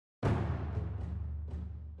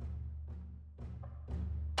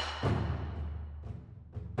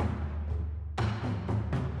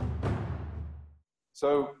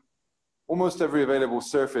So almost every available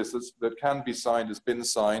surface that can be signed has been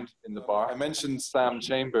signed in the bar. I mentioned Sam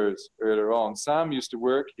Chambers earlier on. Sam used to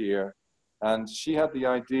work here, and she had the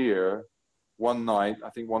idea one night, I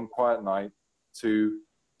think one quiet night, to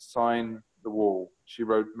sign the wall. She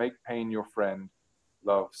wrote, "Make pain your friend,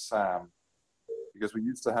 love Sam." Because we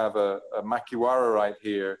used to have a makiwara right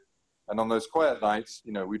here, and on those quiet nights,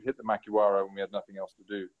 you know, we'd hit the makiwara when we had nothing else to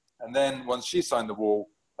do. And then once she signed the wall,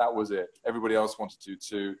 that was it. Everybody else wanted to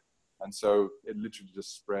too. And so it literally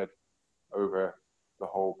just spread over the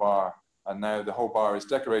whole bar. And now the whole bar is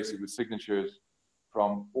decorated with signatures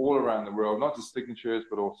from all around the world, not just signatures,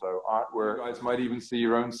 but also artwork. You guys might even see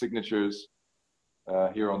your own signatures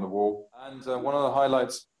here on the wall. And one of the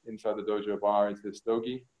highlights inside the Dojo Bar is this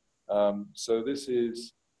dogi. So this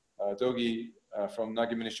is dogi from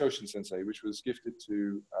Nagamine Shoshin Sensei, which was gifted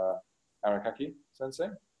to Arakaki Sensei.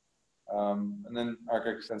 And then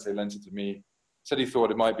Arakaki Sensei lent it to me. Said he thought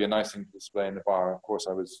it might be a nice thing to display in the bar. Of course,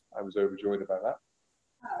 I was overjoyed about that.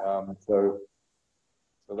 So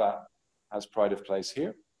that has pride of place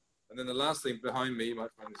here. And then the last thing behind me, you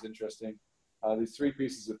might find this interesting. These three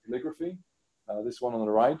pieces of calligraphy. This one on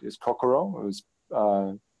the right is Kokoro. It was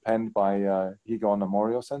penned by Higo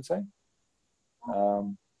Namorio Sensei.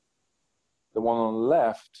 The one on the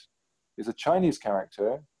left is a Chinese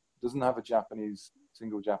character. It doesn't have a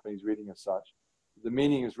single Japanese reading as such. The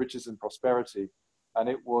meaning is riches and prosperity, and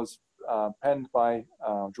it was drawn by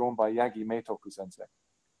Yagi Meitoku Sensei.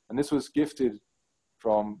 And this was gifted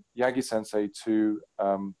from Yagi Sensei to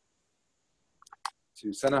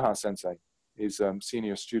Senaha Sensei, his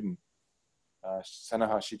senior student,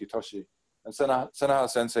 Senaha Shigetoshi. And Senaha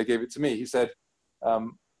Sensei gave it to me. He said,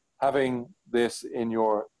 having this in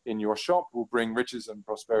your shop will bring riches and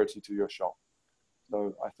prosperity to your shop.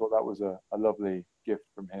 So I thought that was a lovely gift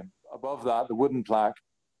from him. Above that, the wooden plaque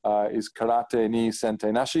is Karate ni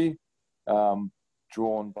Sentei Nashi,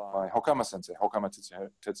 drawn by Hokama Sensei, Hokama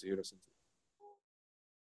Tetsuhiro Sensei.